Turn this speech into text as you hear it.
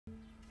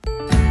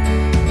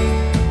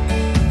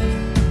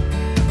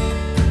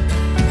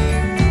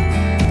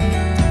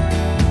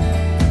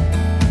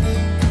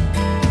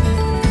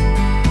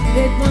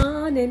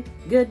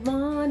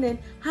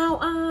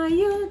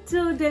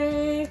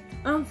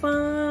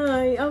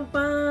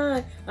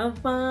I'm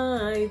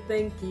fine,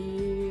 thank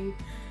you.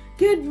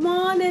 Good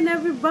morning,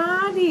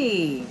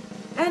 everybody.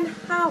 And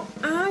how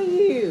are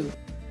you?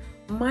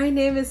 My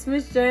name is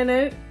Miss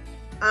Janet,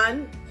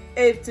 and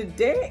if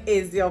today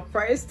is your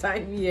first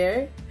time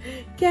here,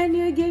 can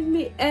you give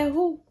me a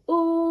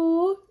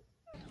hoo-hoo?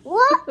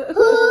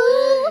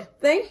 Woohoo!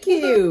 Thank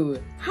you.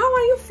 How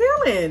are you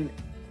feeling?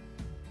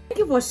 Thank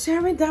you for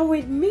sharing that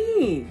with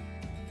me.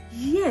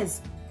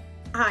 Yes,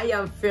 I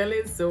am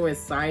feeling so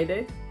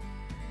excited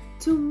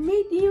to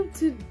meet you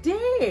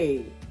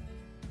today.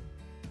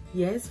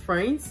 Yes,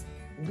 friends,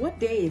 what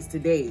day is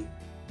today?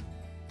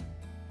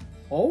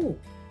 Oh,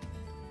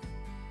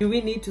 do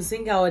we need to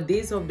sing our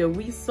Days of the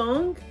Week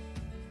song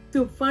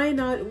to find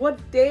out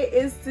what day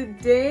is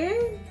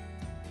today?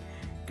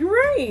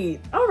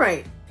 Great. All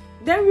right,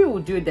 then we will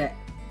do that.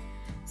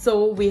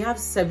 So we have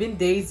 7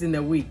 days in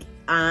a week,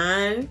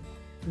 and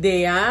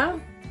they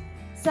are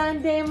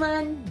Sunday,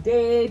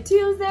 Monday,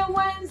 Tuesday,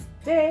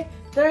 Wednesday,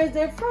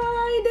 Thursday,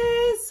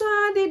 Friday,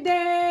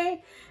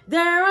 Saturday.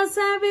 There are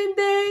 7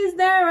 days,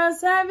 there are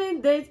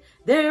 7 days,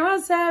 there are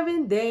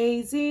 7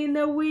 days in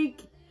a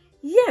week.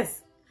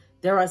 Yes,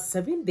 there are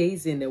 7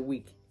 days in a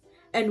week.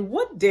 And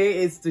what day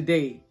is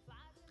today?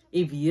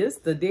 If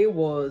yesterday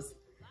was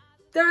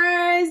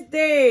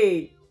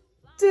Thursday,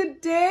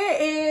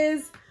 today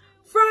is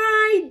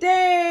Friday.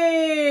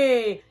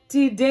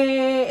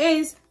 Today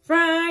is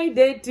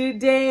Friday.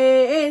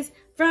 Today is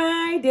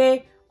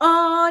Friday.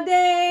 All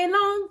day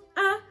long,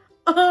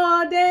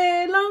 all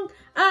day long,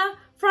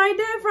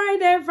 Friday,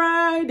 Friday,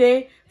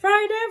 Friday,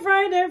 Friday,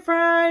 Friday,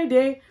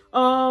 Friday,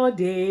 all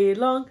day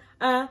long,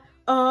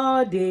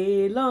 all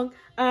day long,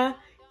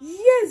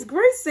 Yes,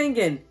 great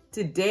singing.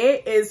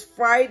 Today is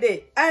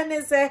Friday, and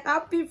it's a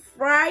happy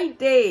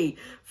Friday.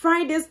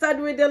 Friday start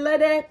with the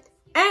letter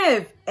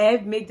F.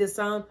 F make the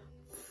sound.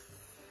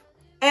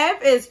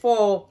 F is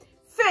for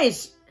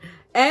fish.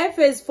 F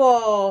is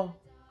for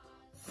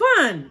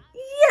fun.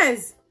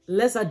 Yes,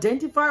 let's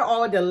identify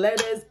all the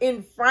letters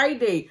in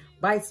Friday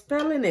by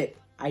spelling it.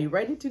 Are you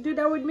ready to do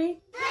that with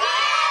me?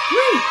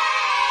 Great.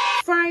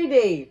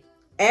 Friday.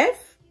 F-R-I-D-A-Y.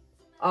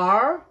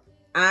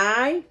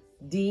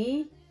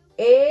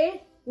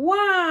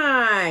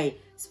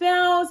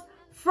 Spells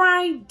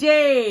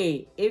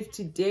Friday. If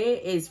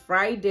today is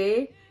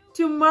Friday,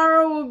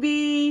 tomorrow will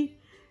be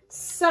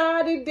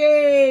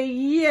Saturday.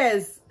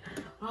 Yes.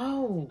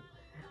 Oh,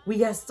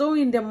 we are still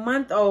in the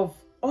month of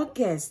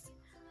August,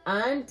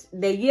 and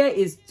the year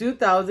is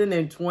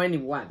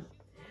 2021.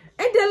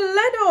 And the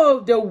letter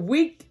of the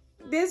week,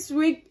 this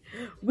week,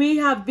 we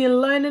have been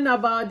learning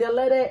about the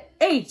letter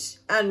H.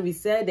 And we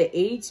said the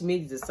H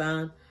makes the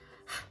sound.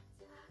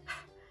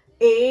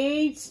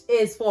 H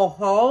is for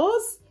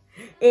horse.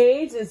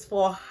 H is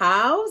for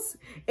house.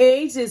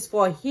 H is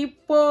for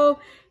hippo.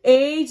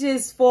 H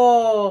is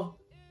for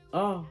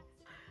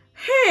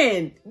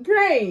hand.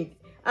 Great.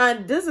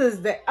 And this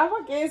is the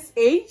uppercase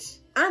H.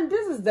 And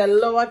this is the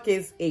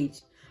lowercase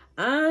h.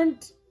 And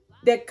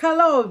the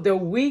color of the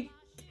week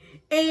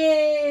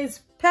is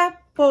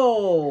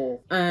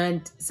purple.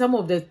 And some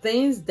of the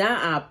things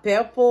that are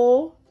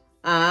purple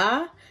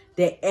are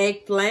the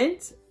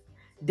eggplant,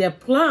 the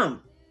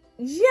plum.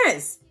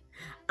 Yes.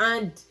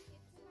 And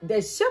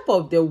the shape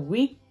of the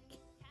week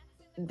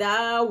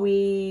that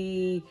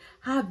we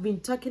have been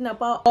talking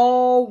about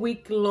all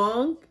week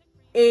long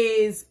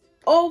is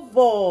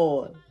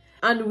oval.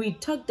 And we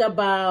talked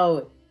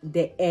about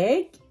the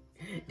egg,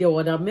 the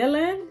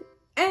watermelon,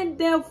 and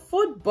the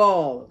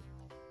football.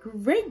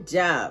 Great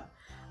job.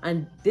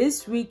 And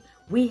this week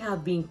we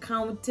have been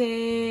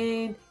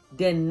counting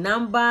the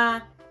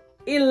number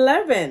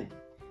 11.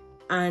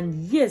 And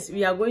yes,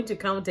 we are going to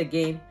count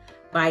again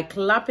by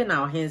clapping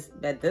our hands,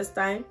 but this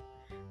time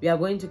we are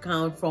going to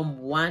count from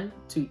 1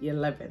 to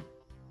 11.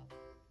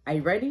 Are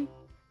you ready?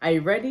 Are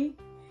you ready?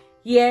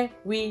 Here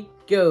we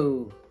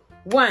go.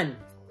 1,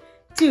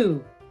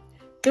 2,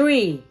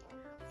 3,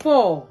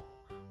 4,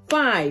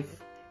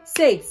 5,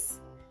 6,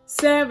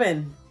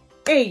 7,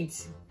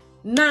 8,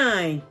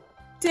 9,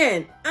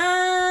 10,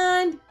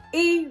 and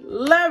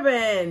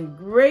 11.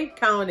 Great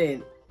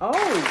counting.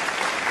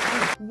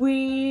 Oh,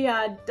 we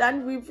are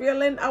done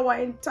refilling our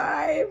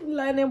entire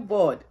learning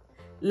board.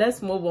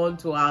 Let's move on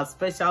to our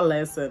special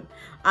lesson.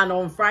 And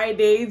on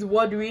Fridays,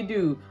 what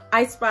do?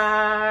 I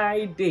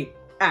Spy Day.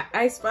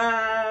 I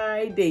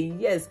Spy Day.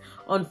 Yes,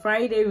 on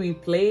Friday we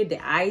play the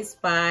I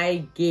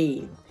Spy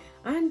game.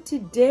 And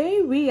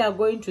today we are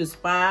going to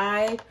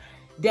spy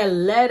the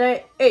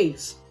letter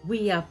H.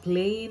 We are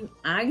playing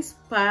I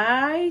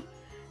Spy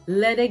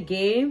letter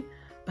game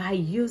by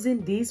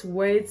using these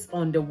words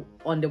on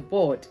the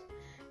board.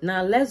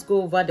 Now let's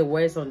go over the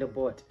words on the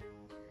board.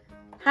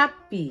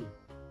 Happy,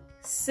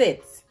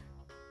 sit,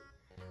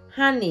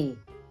 honey,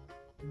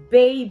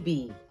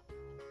 baby,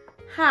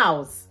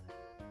 house,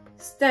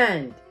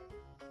 stand,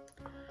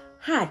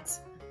 hot,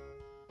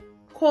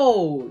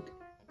 cold.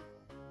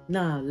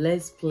 Now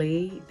let's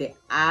play the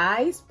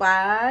I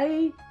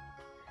Spy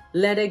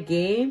letter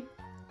game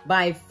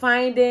by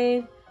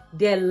finding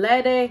the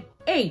letter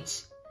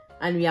H,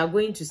 and we are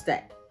going to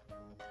start.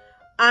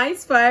 I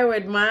spy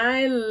with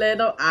my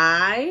little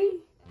eye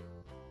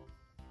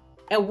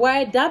a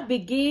word that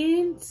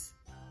begins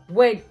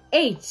with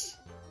H.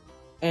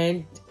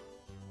 And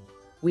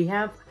we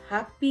have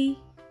happy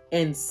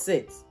and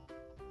sit.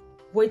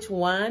 Which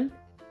one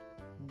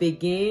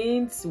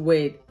begins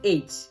with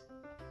H?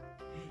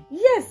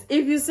 Yes,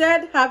 if you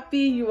said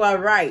happy, you are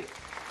right.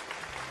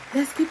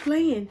 Let's keep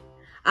playing.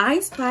 I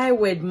spy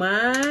with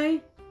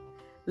my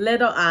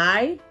little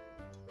eye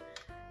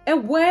a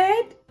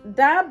word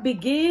that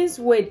begins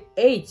with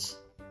H.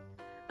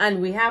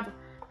 And we have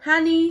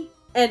honey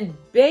and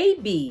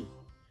baby.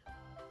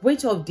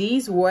 Which of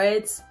these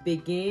words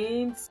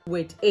begins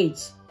with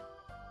H?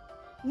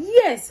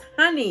 Yes,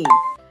 honey.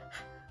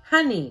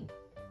 Honey.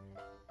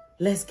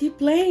 Let's keep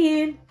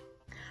playing.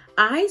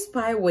 I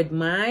spy with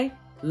my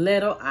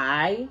little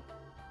eye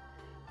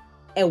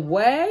a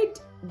word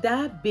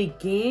that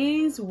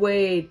begins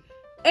with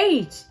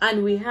H.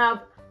 And we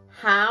have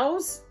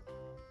house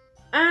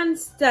and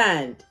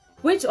stand.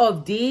 Which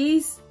of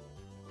these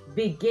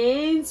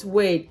begins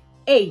with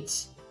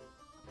H?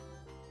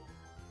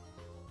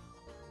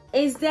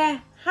 Is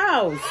the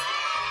house.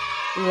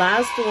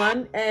 Last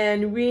one,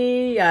 and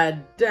we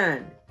are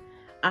done.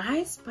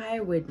 I spy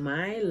with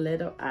my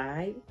little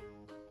eye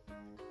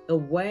a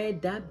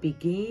word that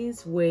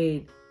begins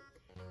with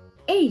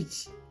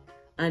H.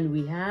 And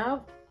we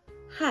have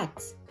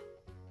hot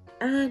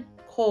and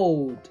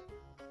cold.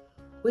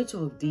 Which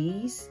of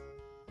these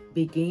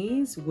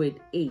begins with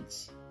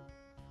H?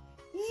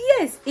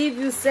 Yes, if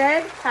you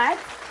said hot,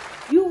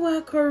 you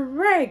are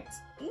correct.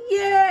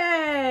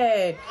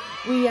 Yeah,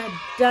 we are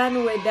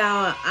done with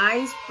our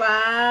I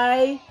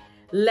Spy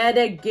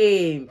letter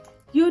game.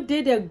 You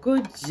did a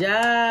good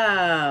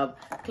job.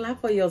 Clap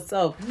for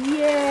yourself.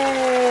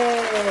 Yay!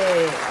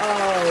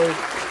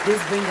 Oh,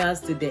 this brings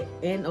us to the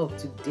end of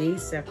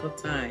today's circle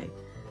time.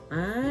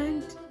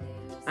 And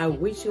I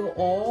wish you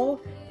all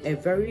a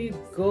very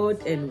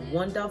good and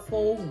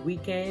wonderful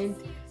weekend.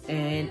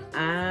 And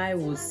I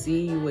will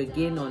see you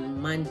again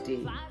on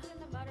Monday.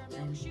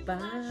 And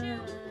bye.